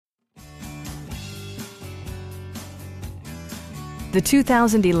the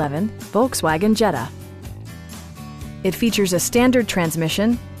 2011 Volkswagen Jetta. It features a standard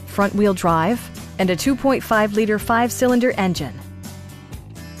transmission, front-wheel drive, and a 2.5-liter 5-cylinder engine.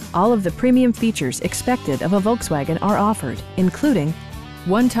 All of the premium features expected of a Volkswagen are offered, including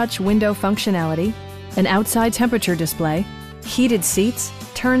one-touch window functionality, an outside temperature display, heated seats,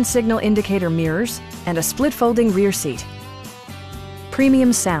 turn signal indicator mirrors, and a split-folding rear seat.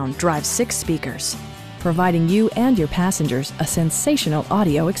 Premium sound drives 6 speakers, providing you and your passengers a sensational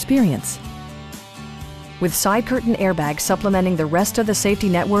audio experience. With side curtain airbags supplementing the rest of the safety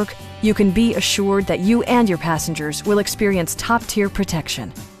network, you can be assured that you and your passengers will experience top-tier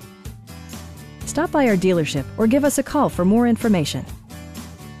protection. Stop by our dealership or give us a call for more information.